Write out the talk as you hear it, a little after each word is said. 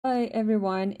Hi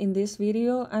everyone, in this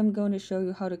video I'm going to show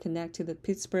you how to connect to the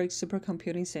Pittsburgh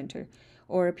Supercomputing Center,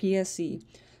 or PSC,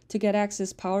 to get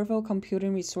access powerful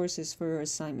computing resources for your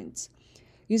assignments.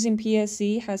 Using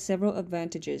PSC has several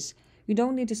advantages. You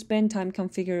don't need to spend time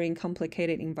configuring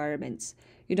complicated environments.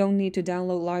 You don't need to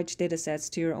download large datasets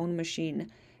to your own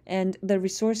machine, and the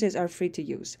resources are free to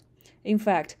use. In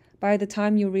fact, by the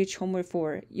time you reach Homework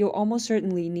 4, you'll almost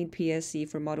certainly need PSC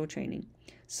for model training.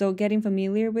 So getting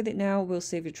familiar with it now will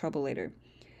save you trouble later.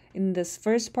 In this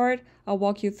first part, I'll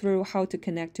walk you through how to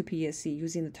connect to PSC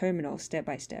using the terminal step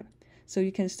by step, so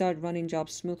you can start running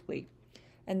jobs smoothly.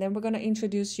 And then we're going to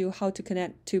introduce you how to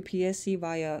connect to PSC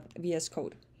via VS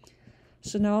Code.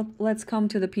 So now let's come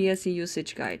to the PSC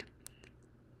usage guide,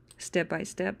 step by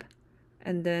step.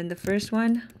 And then the first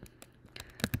one,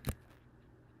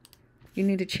 you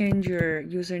need to change your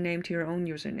username to your own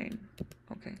username.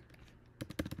 Okay.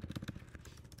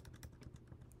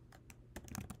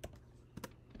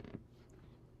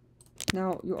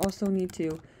 Now you also need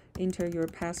to enter your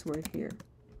password here.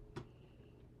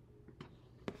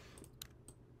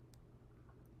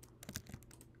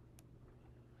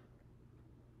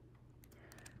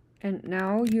 And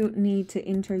now you need to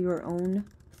enter your own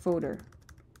folder.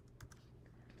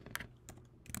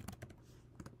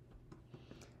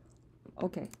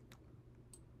 Okay.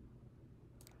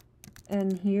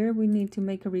 And here we need to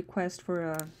make a request for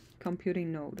a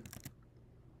computing node.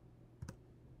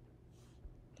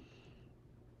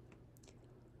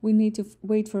 We need to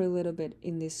wait for a little bit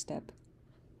in this step.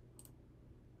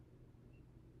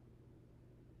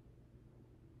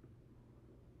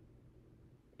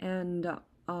 And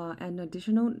an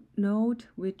additional note,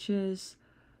 which is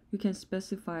you can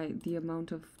specify the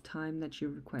amount of time that you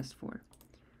request for.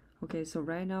 Okay, so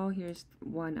right now here's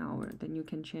 1 hour, then you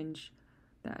can change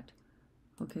that.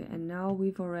 Okay, and now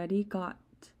we've already got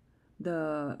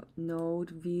the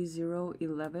node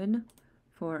V011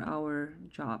 for our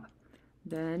job.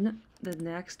 Then the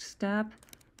next step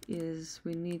is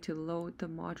we need to load the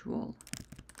module.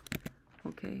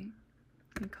 Okay,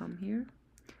 we come here.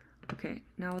 Okay,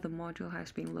 now the module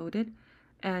has been loaded,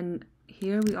 and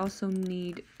here we also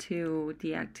need to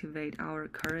deactivate our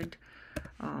current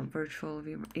virtual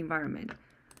environment.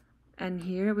 And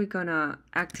here we're gonna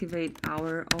activate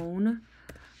our own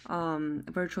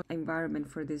virtual environment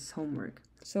for this homework.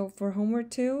 So for homework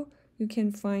 2, you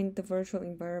can find the virtual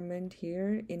environment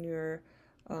here in your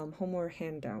homework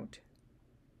handout.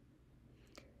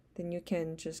 Then you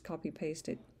can just copy paste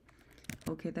it.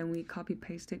 Okay, then we copy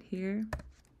paste it here.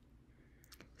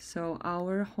 So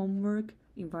our homework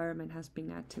environment has been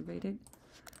activated.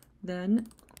 Then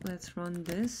let's run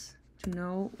this to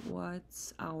know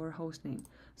what's our host name.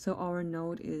 So our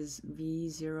node is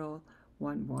V011.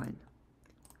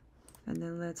 And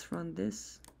then let's run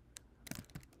this.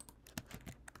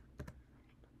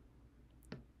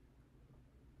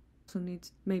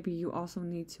 Maybe you also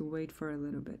need to wait for a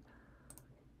little bit.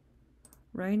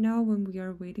 Right now, when we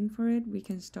are waiting for it, we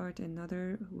can start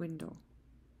another window.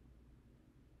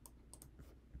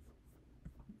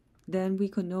 Then we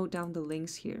could note down the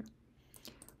links here,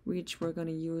 which we're going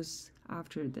to use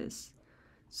after this.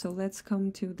 So let's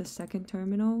come to the second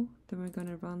terminal. Then we're going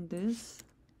to run this.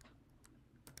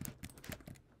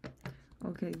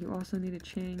 Okay, you also need to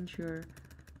change your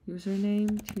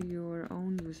username to your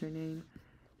own username.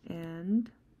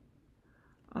 And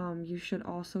you should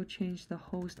also change the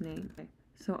host name. Okay.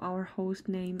 So our host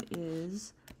name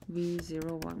is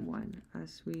V011,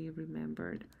 as we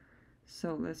remembered.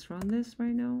 So let's run this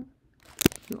right now.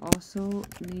 You also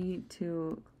need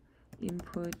to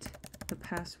input the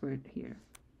password here.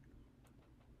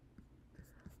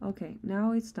 Okay,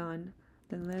 now it's done.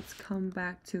 Then let's come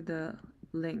back to the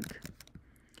link.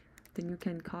 Then you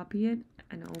can copy it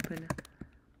and open it.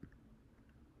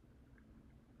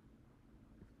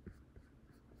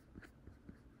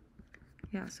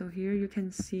 Yeah, so here you can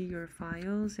see your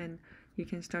files and you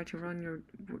can start to run your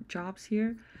jobs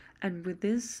here. And with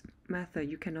this method,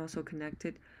 you can also connect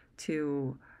it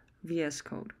to VS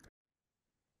Code.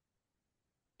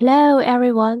 Hello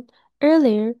everyone.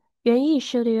 Earlier, Yuanyi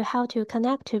showed you how to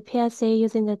connect to PSC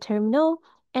using the terminal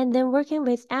and then working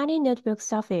with any notebook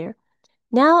software.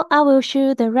 Now I will show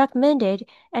you the recommended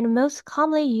and most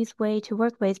commonly used way to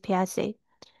work with PSC,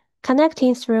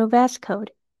 connecting through VS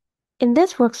Code. In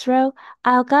this workflow,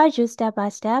 I'll guide you step by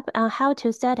step on how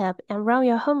to set up and run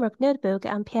your homework notebook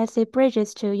on PSC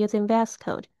bridges to using VS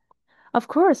Code. Of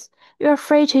course, you are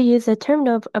free to use the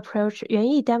terminal approach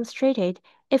Yuanyi demonstrated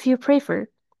if you prefer.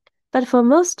 But for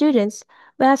most students,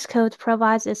 VS Code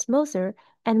provides a smoother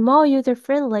and more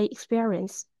user-friendly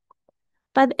experience.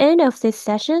 By the end of this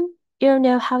session, You'll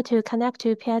know how to connect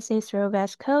to PSC through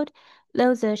VS Code,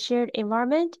 load the shared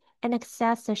environment, and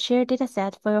access the shared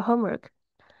dataset for your homework.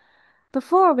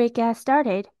 Before we get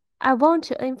started, I want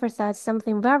to emphasize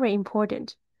something very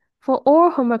important. For all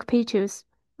homework P2s,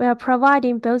 we are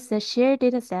providing both the shared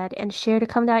dataset and shared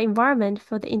Common environment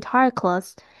for the entire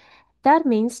class. That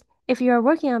means if you are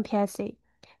working on PSC,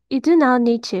 you do not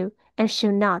need to, and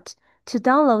should not, to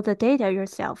download the data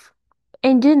yourself,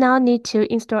 and do not need to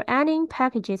install any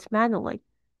packages manually.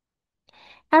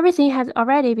 Everything has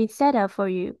already been set up for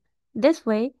you. This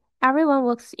way, everyone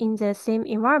works in the same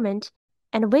environment,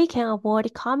 and we can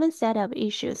avoid common setup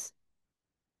issues.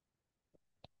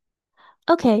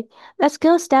 Okay, let's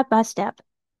go step by step.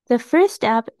 The first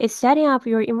step is setting up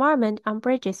your environment on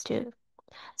Bridges 2.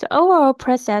 The overall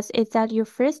process is that you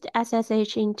first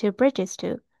SSH into Bridges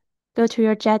 2. Go to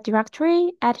your Jet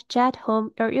directory, add Jet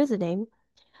home your username,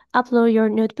 upload your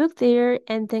notebook there,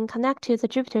 and then connect to the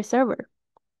Jupyter server.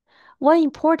 One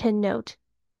important note,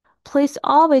 please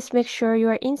always make sure you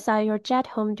are inside your Jet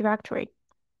home directory,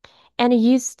 and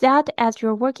use that as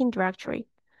your working directory.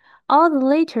 All the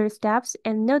later steps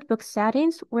and notebook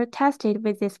settings were tested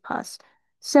with this path,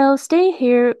 so staying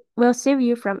here will save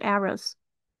you from errors.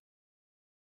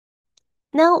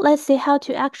 Now let's see how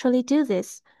to actually do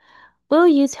this. We'll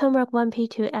use Homework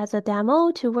 1P2 as a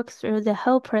demo to work through the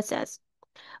whole process.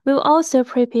 We'll also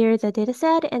prepare the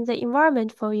dataset and the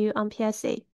environment for you on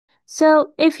PSC.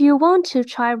 So if you want to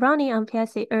try running on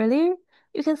PSC earlier,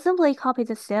 you can simply copy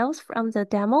the cells from the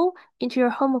demo into your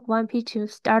Homework 1P2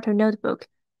 starter notebook.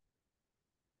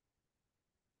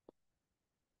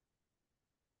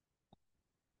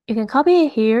 You can copy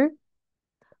it here.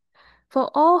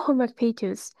 For all Homework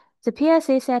P2s, the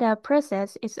PSC setup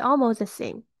process is almost the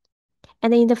same.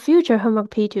 And in the future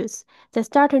Homework P2s, the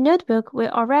starter notebook will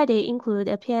already include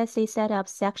a PSC setup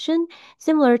section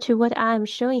similar to what I am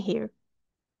showing here.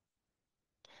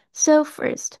 So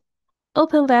first,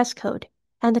 open VS Code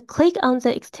and click on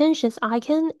the extensions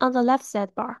icon on the left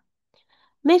sidebar.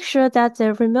 Make sure that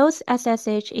the remote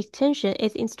SSH extension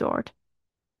is installed.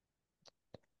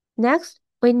 Next,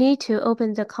 we need to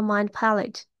open the command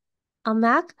palette. On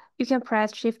Mac, you can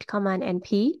press Shift Command and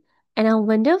P, and on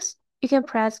Windows, you can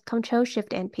press Ctrl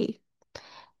Shift and P.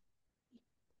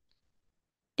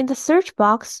 In the search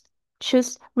box,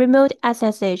 choose Remote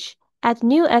SSH, add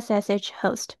new SSH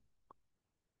host.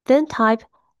 Then type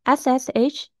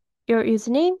SSH, your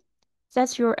username,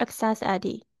 that's your access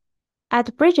ID,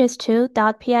 at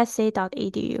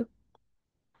bridges2.psc.edu.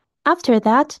 After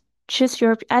that, choose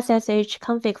your SSH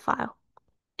config file.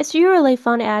 It's usually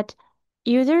found at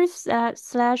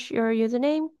users/your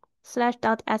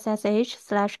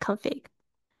username/.ssh/config.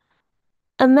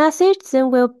 A message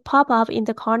then will pop up in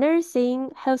the corner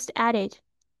saying host added.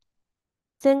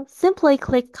 Then simply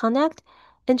click connect,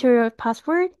 enter your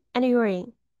password, and you're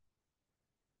in.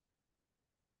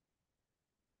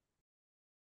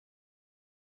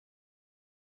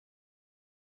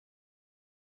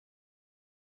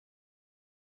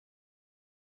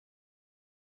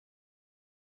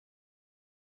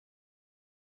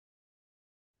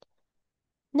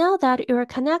 Now that you're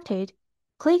connected,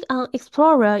 click on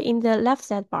Explorer in the left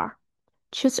sidebar.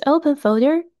 Choose Open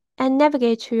Folder and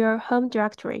navigate to your home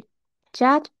directory.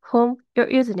 Jet home your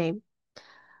username.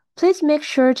 Please make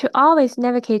sure to always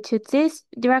navigate to this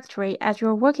directory as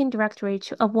your working directory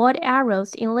to avoid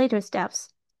errors in later steps.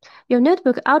 Your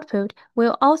notebook output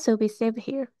will also be saved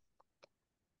here.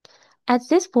 At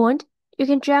this point, you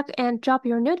can drag and drop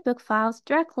your notebook files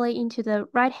directly into the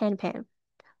right-hand pane,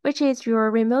 which is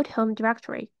your remote home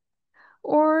directory.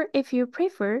 Or if you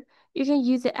prefer, you can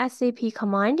use the scp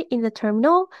command in the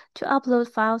terminal to upload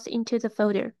files into the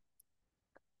folder.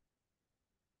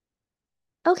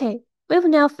 Okay, we've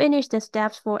now finished the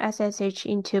steps for SSH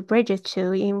into Bridges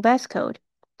 2 in VS Code.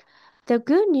 The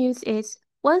good news is,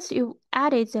 once you've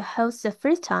added the host the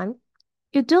first time,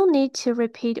 you don't need to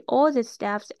repeat all the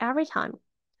steps every time.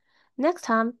 Next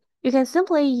time, you can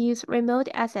simply use remote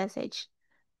SSH,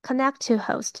 connect to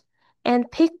host, and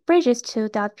pick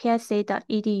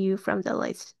bridges2.psc.edu from the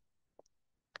list.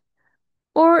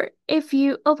 Or if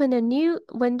you open a new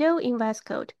window in VS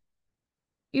Code,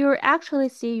 you'll actually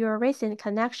see your recent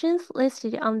connections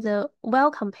listed on the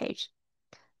welcome page.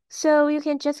 So you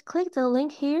can just click the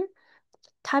link here,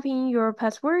 type in your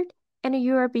password, and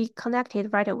you'll be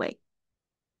connected right away.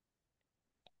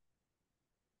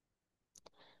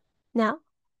 Now,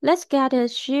 let's get a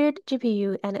shared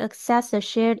GPU and access the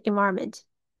shared environment.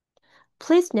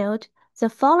 Please note, the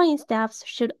following steps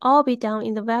should all be done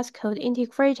in the VS Code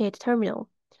integrated terminal.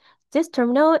 This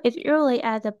terminal is usually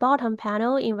at the bottom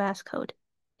panel in VS Code.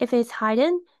 If it's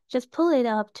hidden, just pull it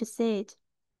up to see it.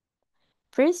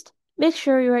 First, make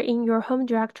sure you are in your home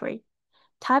directory.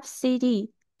 Type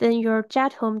cd, then your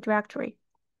jet home directory.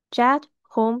 Jet,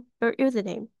 home, your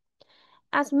username.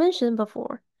 As mentioned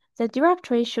before, the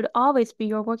directory should always be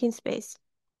your working space.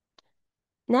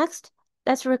 Next,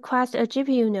 let's request a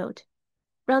GPU node.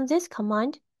 Run this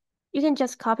command. You can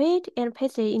just copy it and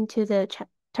paste it into the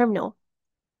terminal.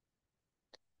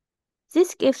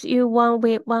 This gives you one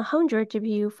with 100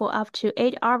 GPU for up to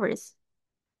 8 hours.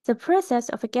 The process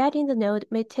of getting the node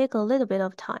may take a little bit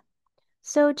of time,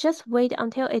 so just wait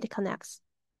until it connects.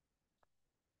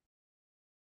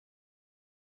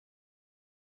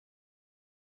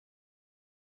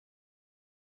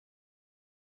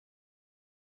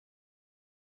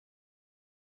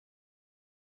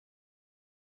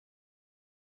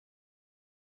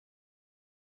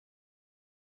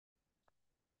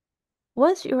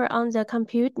 Once you are on the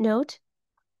compute node,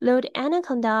 load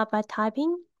Anaconda by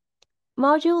typing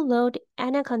module load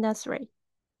Anaconda 3.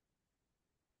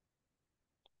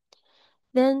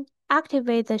 Then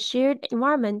activate the shared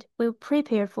environment we've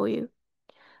prepared for you.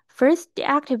 First,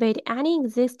 deactivate any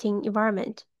existing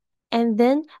environment, and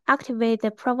then activate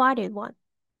the provided one.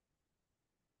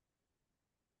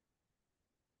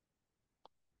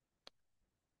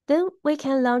 Then we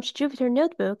can launch Jupyter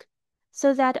Notebook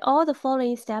so that all the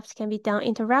following steps can be done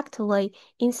interactively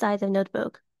inside the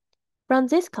notebook. Run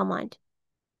this command.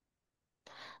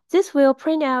 This will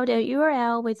print out a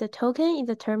URL with a token in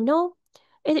the terminal.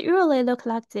 It usually looks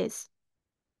like this.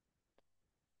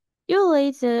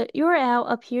 Usually, the URL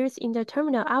appears in the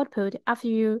terminal output after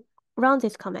you run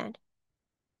this command.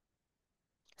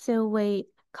 So we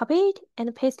copy it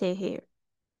and paste it here.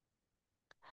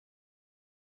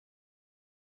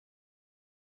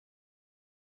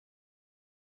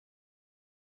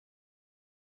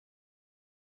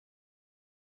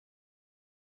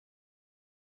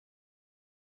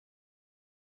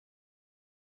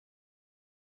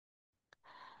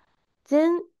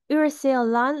 Then you will see a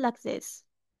line like this.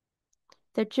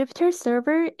 The Jupyter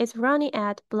server is running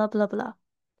at blah blah blah.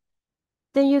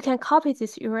 Then you can copy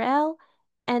this URL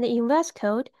and in VS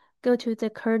Code go to the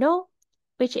kernel,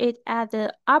 which is at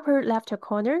the upper left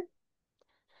corner.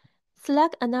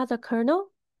 Select another kernel,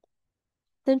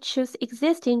 then choose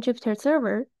existing Jupyter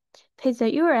server, paste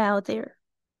the URL there.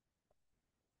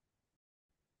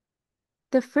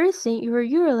 The first thing you will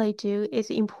usually do is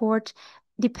import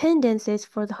dependencies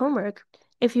for the homework.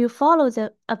 If you follow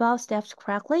the above steps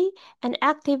correctly and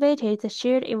activated the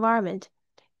shared environment,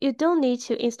 you don't need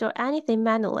to install anything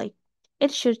manually.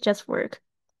 It should just work.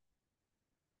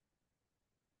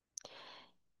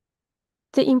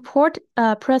 The import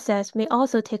process may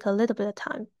also take a little bit of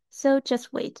time, so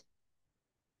just wait.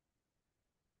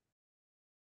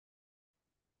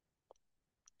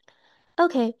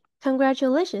 Okay,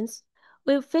 congratulations!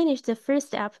 We've finished the first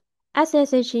step,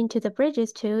 SSHing to the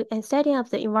Bridges tool and setting up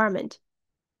the environment.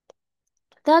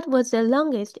 That was the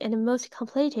longest and most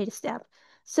completed step,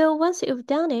 so once you've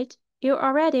done it, you're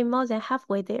already more than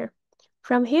halfway there.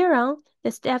 From here on,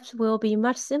 the steps will be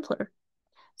much simpler.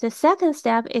 The second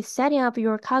step is setting up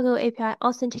your Kaggle API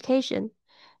authentication.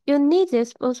 You'll need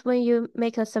this both when you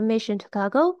make a submission to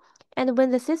Kaggle and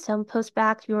when the system posts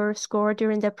back your score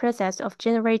during the process of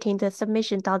generating the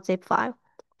submission.zip file.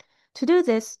 To do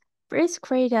this, first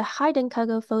create a hidden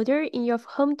Kaggle folder in your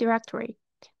home directory.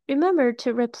 Remember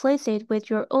to replace it with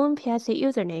your own PSC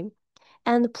username,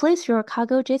 and place your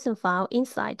Kaggle JSON file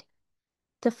inside.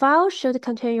 The file should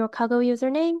contain your Kaggle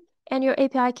username and your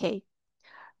API key.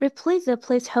 Replace the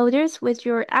placeholders with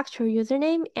your actual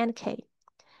username and key.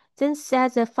 Then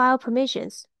set the file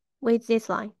permissions with this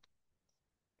line.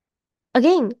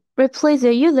 Again, replace the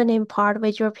username part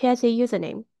with your PSC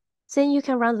username. Then you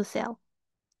can run the cell.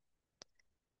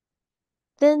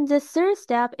 Then the third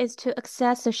step is to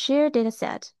access the shared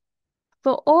dataset.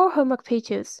 For all homework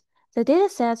P2s, the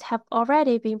datasets have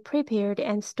already been prepared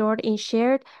and stored in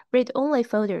shared read-only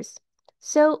folders.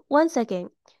 So once again,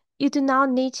 you do not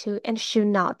need to and should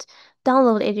not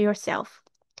download it yourself.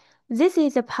 This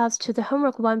is the path to the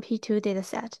Homework 1 P2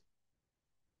 dataset.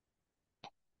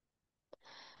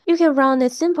 You can run a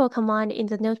simple command in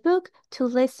the notebook to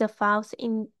list the files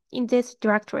in this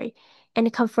directory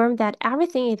and confirm that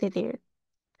everything is there.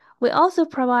 We also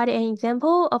provide an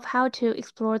example of how to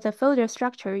explore the folder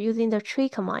structure using the tree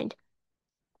command.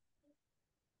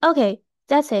 Okay,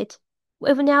 that's it.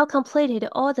 We've now completed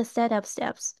all the setup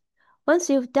steps.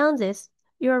 Once you've done this,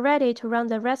 you're ready to run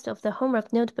the rest of the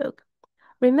homework notebook.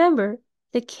 Remember,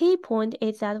 the key point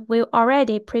is that we've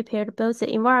already prepared both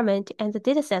the environment and the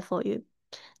dataset for you.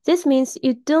 This means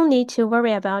you don't need to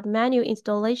worry about manual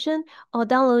installation or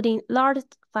downloading large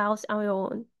files on your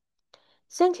own.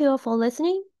 Thank you all for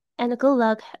listening, and good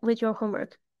luck with your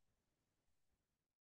homework.